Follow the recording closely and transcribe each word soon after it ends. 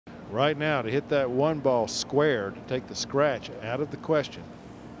Right now, to hit that one ball square to take the scratch out of the question.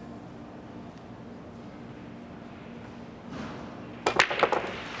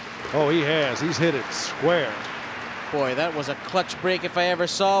 Oh, he has. He's hit it square. Boy, that was a clutch break if I ever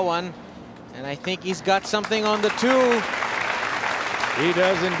saw one. And I think he's got something on the 2. He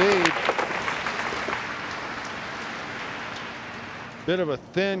does indeed. Bit of a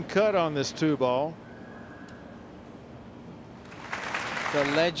thin cut on this 2 ball. The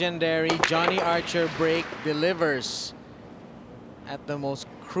legendary Johnny Archer break delivers at the most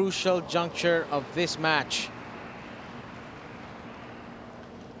crucial juncture of this match.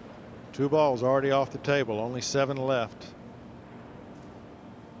 2 balls already off the table, only 7 left.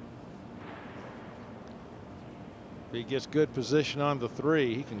 If he gets good position on the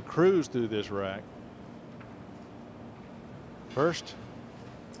 3, he can cruise through this rack. First,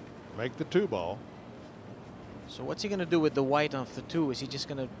 make the 2 ball. So what's he going to do with the white off the 2? Is he just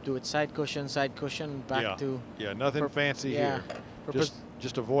going to do it side cushion, back to? Yeah, nothing fancy here.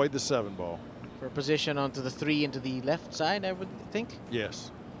 Just avoid the 7 ball. For position onto the 3 into the left side, I would think.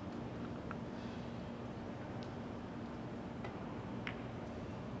 Yes.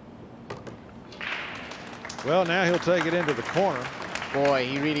 Well, now he'll take it into the corner. Boy,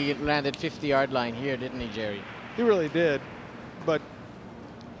 he really landed 50-yard line here, didn't he, Jerry? He really did, but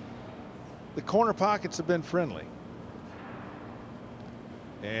the corner pockets have been friendly.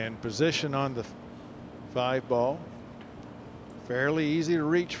 And position on the 5 ball. Fairly easy to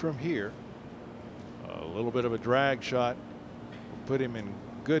reach from here. A little bit of a drag shot will put him in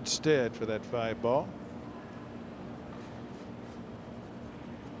good stead for that 5 ball.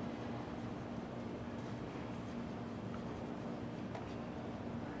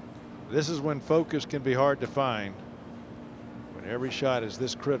 This is when focus can be hard to find, when every shot is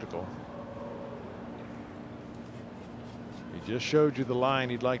this critical. He just showed you the line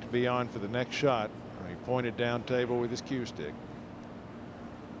he'd like to be on for the next shot. He pointed down table with his cue stick.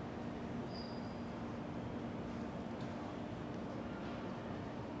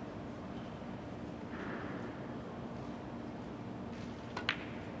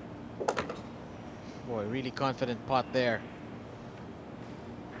 Boy, really confident pot there.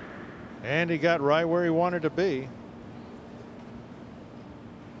 And he got right where he wanted to be.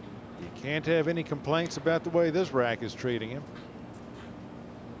 You can't have any complaints about the way this rack is treating him.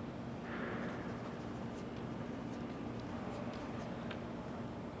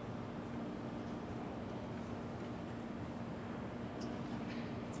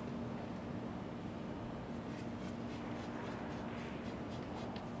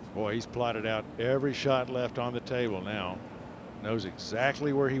 Boy, he's plotted out every shot left on the table now. Knows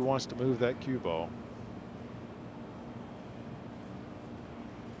exactly where he wants to move that cue ball.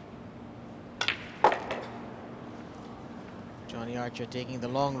 Johnny Archer taking the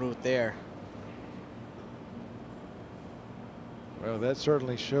long route there. Well, that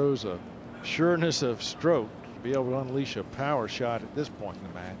certainly shows a sureness of stroke to be able to unleash a power shot at this point in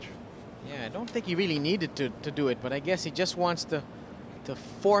the match. Yeah, I don't think he really needed to do it, but I guess he just wants to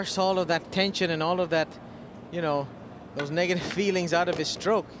force all of that tension and all of that, you know, those negative feelings out of his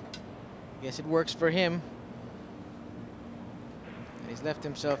stroke. I guess it works for him. And he's left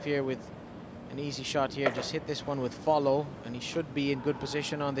himself here with an easy shot here. Just hit this one with follow, and he should be in good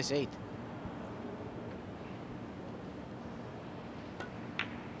position on this 8.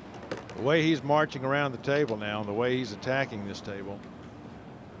 The way he's marching around the table now and the way he's attacking this table,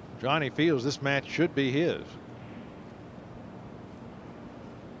 Johnny feels this match should be his.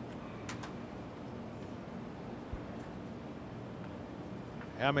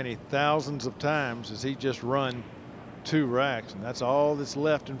 How many thousands of times has he just run 2 racks, and that's all that's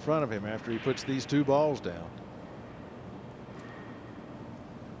left in front of him after he puts these 2 balls down.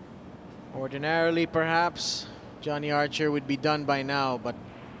 Ordinarily, perhaps Johnny Archer would be done by now, but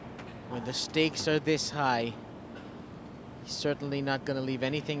when the stakes are this high, he's certainly not going to leave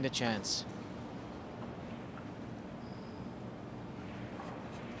anything to chance.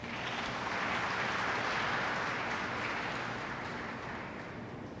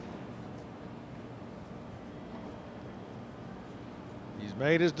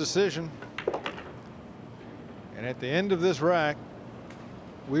 Made his decision, and at the end of this rack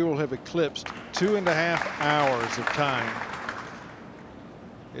we will have eclipsed 2.5 hours of time.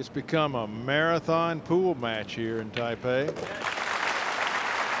 It's become a marathon pool match here in Taipei.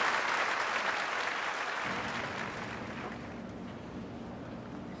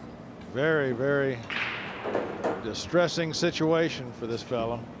 Very, very distressing situation for this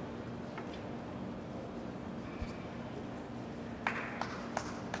fellow.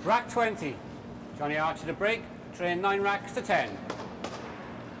 Rack 20. Johnny Archer to break. Train 9 racks to 10.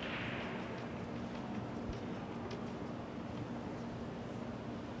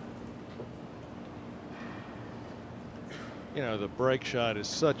 You know, the break shot is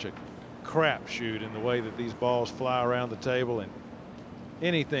such a crapshoot in the way that these balls fly around the table, and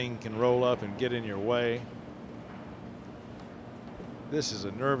anything can roll up and get in your way. This is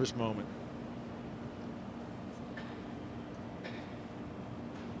a nervous moment.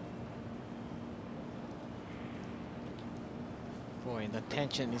 Boy, the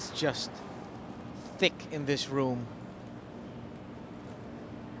tension is just thick in this room.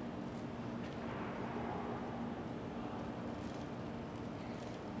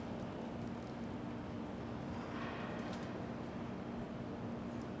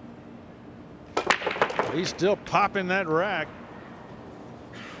 He's still popping that rack.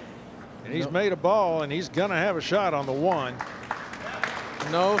 And he's made a ball, and he's going to have a shot on the one.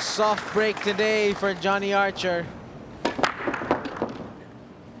 No soft break today for Johnny Archer.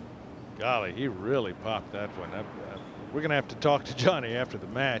 Golly, he really popped that one. We're going to have to talk to Johnny after the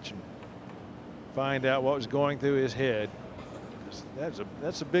match and find out what was going through his head.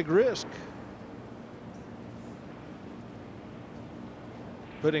 That's a big risk.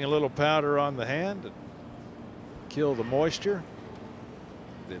 Putting a little powder on the hand to kill the moisture.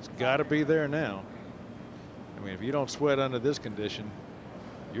 It's got to be there now. I mean, if you don't sweat under this condition,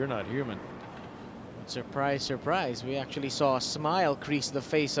 you're not human. Surprise, surprise. We actually saw a smile crease the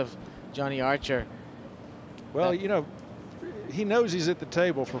face of Johnny Archer. Well, you know, he knows he's at the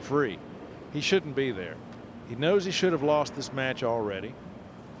table for free. He shouldn't be there. He knows he should have lost this match already.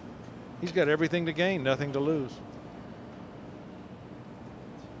 He's got everything to gain, nothing to lose.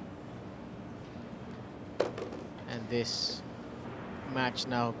 And this match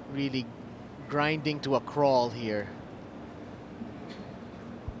now really grinding to a crawl here.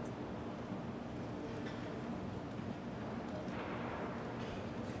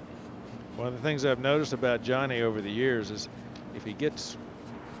 One of the things I've noticed about Johnny over the years is if he gets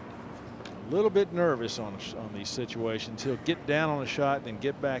a little bit nervous on these situations, he'll get down on a shot and then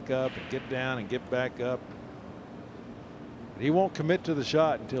get back up and get down and get back up. But he won't commit to the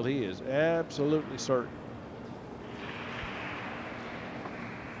shot until he is absolutely certain.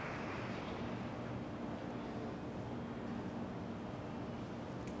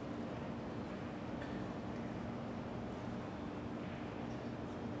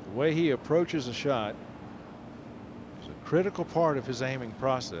 The way he approaches a shot is a critical part of his aiming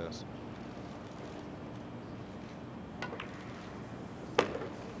process.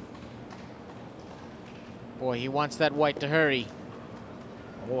 Boy, he wants that white to hurry.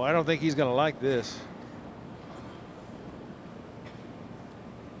 Oh, I don't think he's going to like this.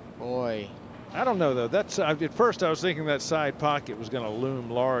 Boy. I don't know, though. That's at first I was thinking that side pocket was going to loom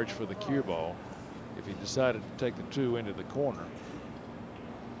large for the cue ball if he decided to take the two into the corner.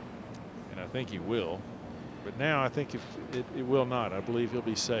 And I think he will. But now I think if it will not. I believe he'll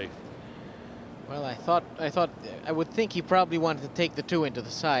be safe. Well, I would think he probably wanted to take the two into the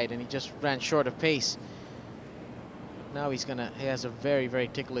side, and he just ran short of pace. Now he has a very, very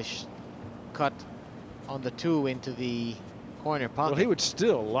ticklish cut on the two into the corner pocket. Well, he would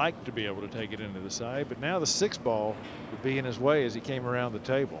still like to be able to take it into the side, but now the 6 ball would be in his way as he came around the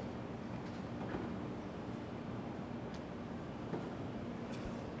table.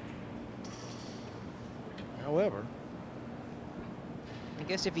 However, I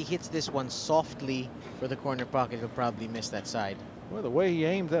guess if he hits this one softly for the corner pocket, he'll probably miss that side. well, the way he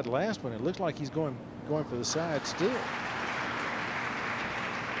aimed that last one, it looks like he's going for the side still.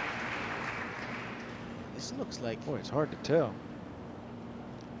 This looks like... Boy, it's hard to tell.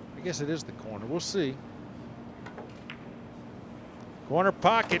 I guess it is the corner. We'll see. Corner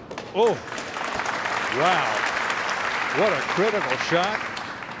pocket. Oh, wow. What a critical shot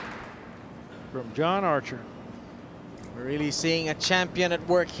from John Archer. We're really seeing a champion at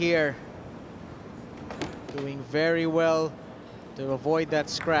work here. Doing very well to avoid that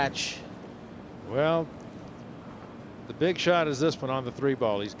scratch. Well, the big shot is this one on the 3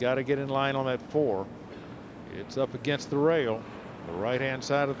 ball. He's got to get in line on that 4. It's up against the rail, the right-hand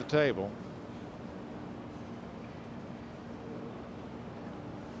side of the table.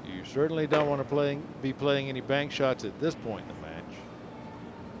 You certainly don't want to be playing any bank shots at this point in the match.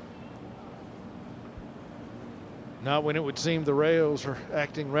 Not when it would seem the rails are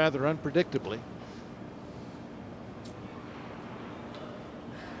acting rather unpredictably.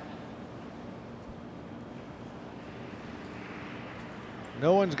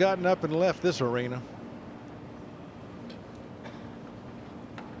 No one's gotten up and left this arena.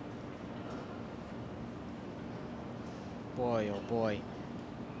 Boy, oh boy.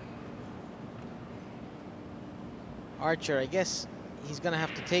 Archer, I guess he's going to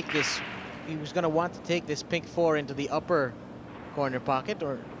have to take this. He was going to want to take this pink 4 into the upper corner pocket,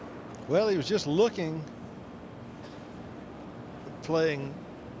 or? Well, he was just looking playing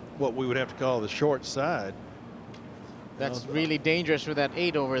what we would have to call the short side. That's really dangerous with that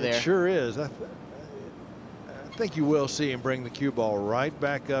 8 over there. It sure is. I think you will see him bring the cue ball right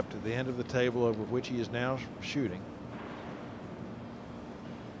back up to the end of the table over which he is now shooting.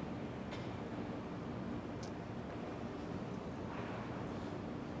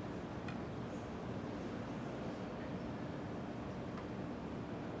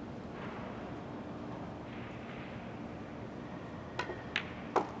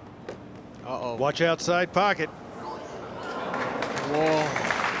 Uh-oh. Watch outside pocket. Whoa.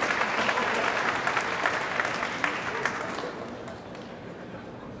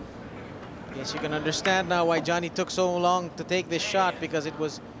 Guess you can understand now why Johnny took so long to take this shot, because it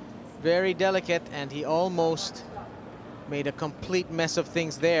was very delicate and he almost made a complete mess of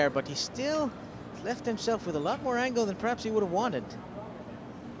things there, but he still left himself with a lot more angle than perhaps he would have wanted.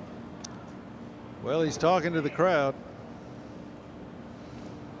 Well, he's talking to the crowd.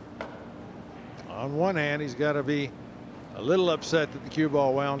 On one hand, he's got to be a little upset that the cue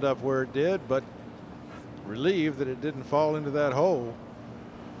ball wound up where it did, but relieved that it didn't fall into that hole.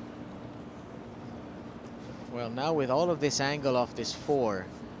 Well, now with all of this angle off this 4,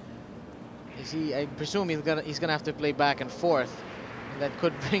 I presume he's gonna have to play back and forth, and that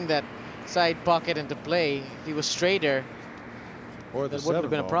could bring that side pocket into play. If he was straighter, or that wouldn't have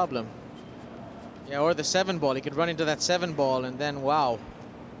been a problem. Yeah, or the 7 ball. He could run into that 7 ball, and then wow,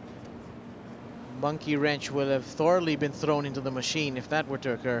 monkey wrench will have thoroughly been thrown into the machine if that were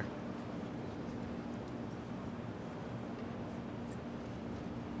to occur.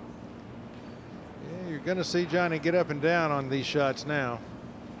 Yeah, you're going to see Johnny get up and down on these shots now.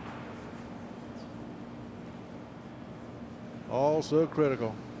 All so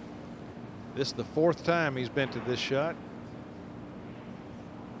critical. This is the 4th time he's been to this shot.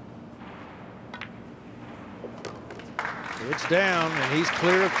 It's down and he's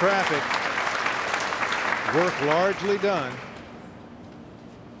clear of traffic. Work largely done.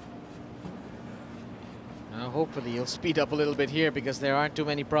 Now hopefully he'll speed up a little bit here, because there aren't too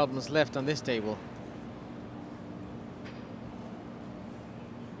many problems left on this table.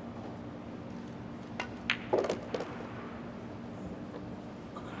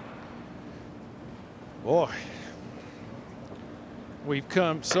 Boy, we've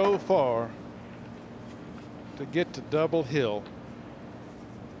come so far to get to double hill.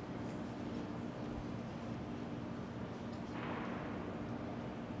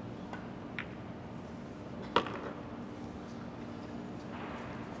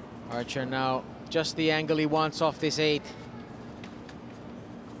 Archer now just the angle he wants off this 8.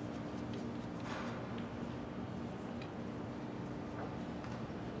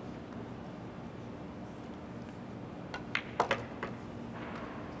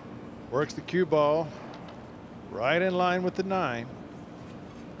 Works the cue ball right in line with the 9.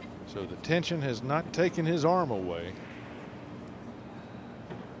 So the tension has not taken his arm away.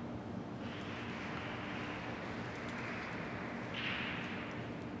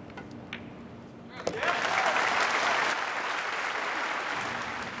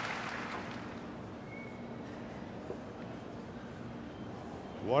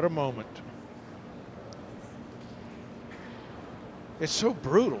 What a moment. It's so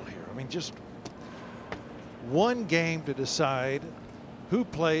brutal here. I mean, just one game to decide who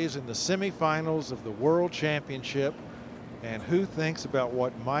plays in the semifinals of the World Championship and who thinks about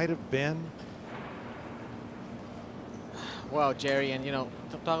what might have been. Wow, Jerry, and you know,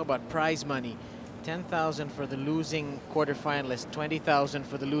 talk about prize money. 10,000 for the losing quarterfinalist, 20,000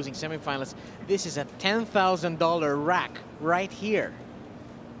 for the losing semifinalist. This is a $10,000 rack right here.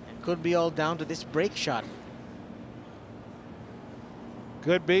 It could be all down to this break shot.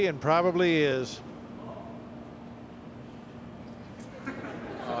 Could be and probably is.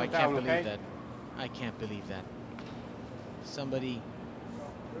 Oh, I can't believe that. I can't believe that. Somebody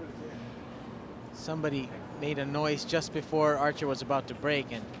made a noise just before Archer was about to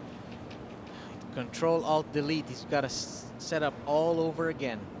break, and Control Alt Delete, he's got to set up all over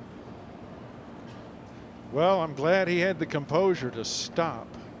again. Well, I'm glad he had the composure to stop.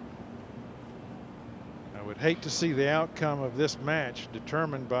 I would hate to see the outcome of this match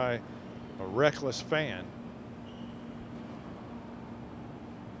determined by a reckless fan.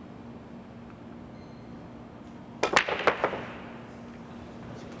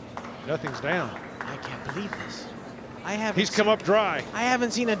 Nothing's down. I can't believe this. He's come up dry. I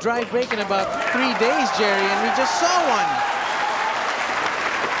haven't seen a dry break in about 3 days, Jerry, and we just saw one.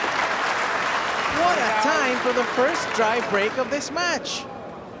 What a time for the first dry break of this match.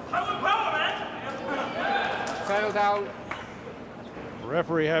 Settle down.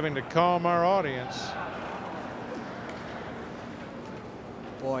 Referee having to calm our audience.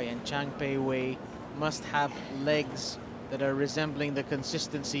 Boy, and Chang Pei-Wei must have legs that are resembling the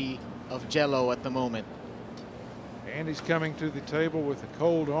consistency of Jello at the moment. And he's coming to the table with a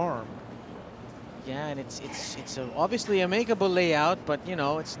cold arm. Yeah, and it's obviously a makeable layout, but you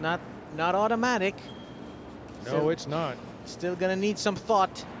know, it's not automatic. No, So it's not. still gonna need some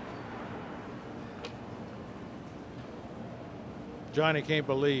thought. Johnny can't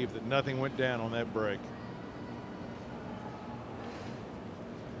believe that nothing went down on that break.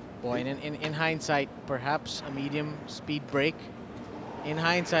 Boy, and in hindsight, perhaps a medium speed break. In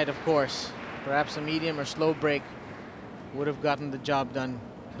hindsight, of course, perhaps a medium or slow break would have gotten the job done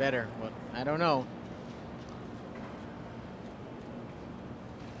better, but I don't know.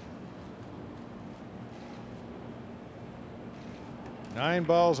 Nine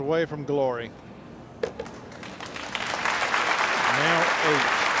balls away from glory. Now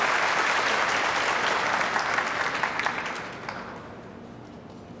 8.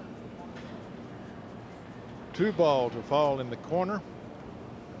 Two ball to fall in the corner.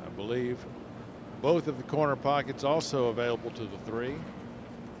 I believe both of the corner pockets also available to the 3.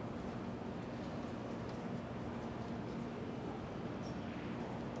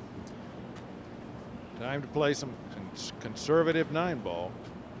 Time to play some conservative 9-ball.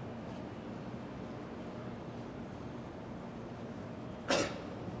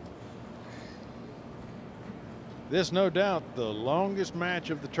 This, no doubt, the longest match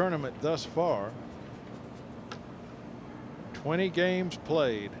of the tournament thus far. 20 games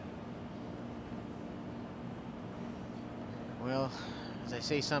played. Well, as I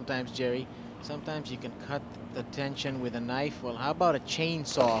say sometimes, Jerry, sometimes you can cut the tension with a knife. Well, how about a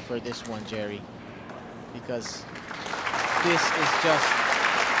chainsaw for this one, Jerry? Because this is just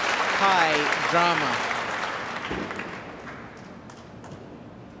high drama.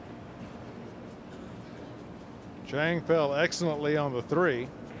 Chang fell excellently on the 3.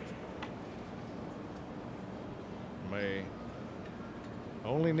 May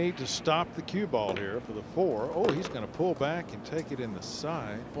only need to stop the cue ball here for the 4. Oh, he's going to pull back and take it in the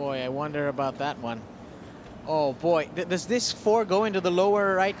side. Boy, I wonder about that one. Oh boy, does this 4 go into the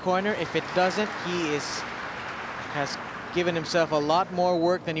lower right corner? If it doesn't, he has given himself a lot more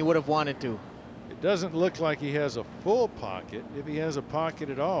work than he would have wanted to. It doesn't look like he has a full pocket, if he has a pocket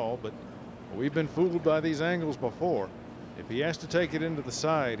at all, but we've been fooled by these angles before. If he has to take it into the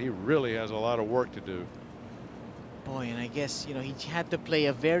side, he really has a lot of work to do. Boy, and I guess, you know, he had to play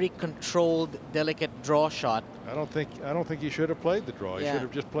a very controlled, delicate draw shot. I don't think he should have played the draw. He should have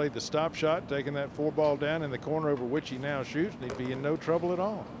just played the stop shot, taken that 4 ball down in the corner over which he now shoots, and he'd be in no trouble at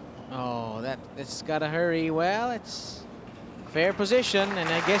all. Oh, that's gotta hurry. Well, it's fair position, and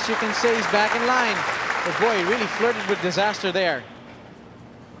I guess you can say he's back in line. But boy, he really flirted with disaster there.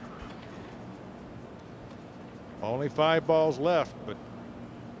 Only 5 balls left, but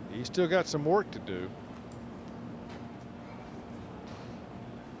he's still got some work to do.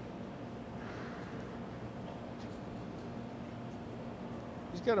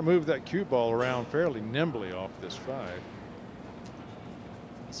 He's got to move that cue ball around fairly nimbly off this 5.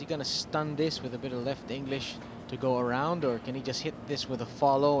 Is he gonna stun this with a bit of left English to go around, or can he just hit this with a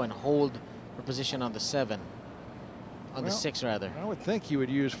follow and hold for position on the 7? On the 6 rather. I would think he would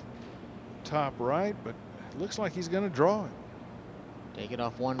use top right, but it looks like he's going to draw it. Take it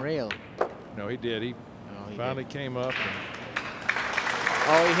off one rail. No, he did. He finally came up.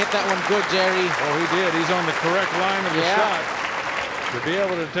 Oh, he hit that one good, Jerry. Oh, he did. He's on the correct line of the shot. To be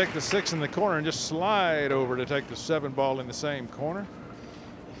able to take the 6 in the corner and just slide over to take the 7 ball in the same corner.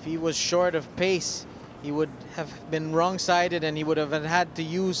 If he was short of pace, he would have been wrong-sided, and he would have had to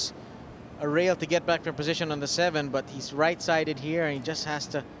use a rail to get back to position on the 7, but he's right-sided here, and he just has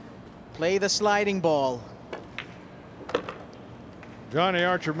to play the sliding ball. Johnny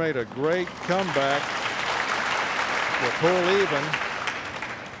Archer made a great comeback to pull even,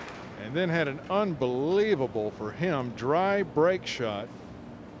 and then had an unbelievable, for him, dry break shot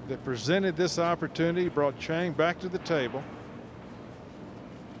that presented this opportunity, brought Chang back to the table.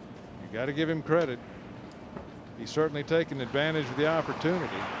 You got to give him credit. He's certainly taken advantage of the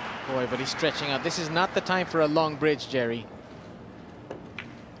opportunity. Boy, but he's stretching out. This is not the time for a long bridge, Jerry.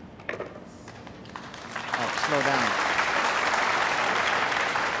 Oh, slow down.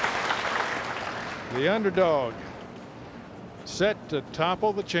 The underdog set to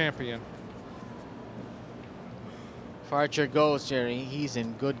topple the champion. If Archer goes, Jerry, he's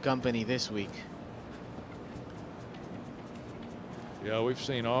in good company this week. Yeah, we've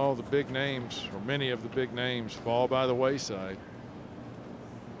seen all the big names, or many of the big names, fall by the wayside.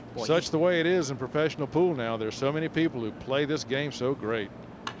 Boy, Such the way it is in professional pool now. There's so many people who play this game so great.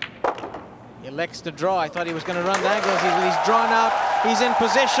 He elects to draw. I thought he was going to run the angles. He's drawn out He's in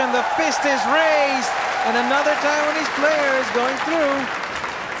position. The fist is raised. And another Taiwanese player is going through.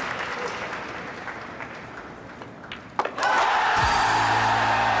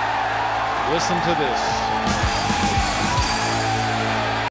 Listen to this.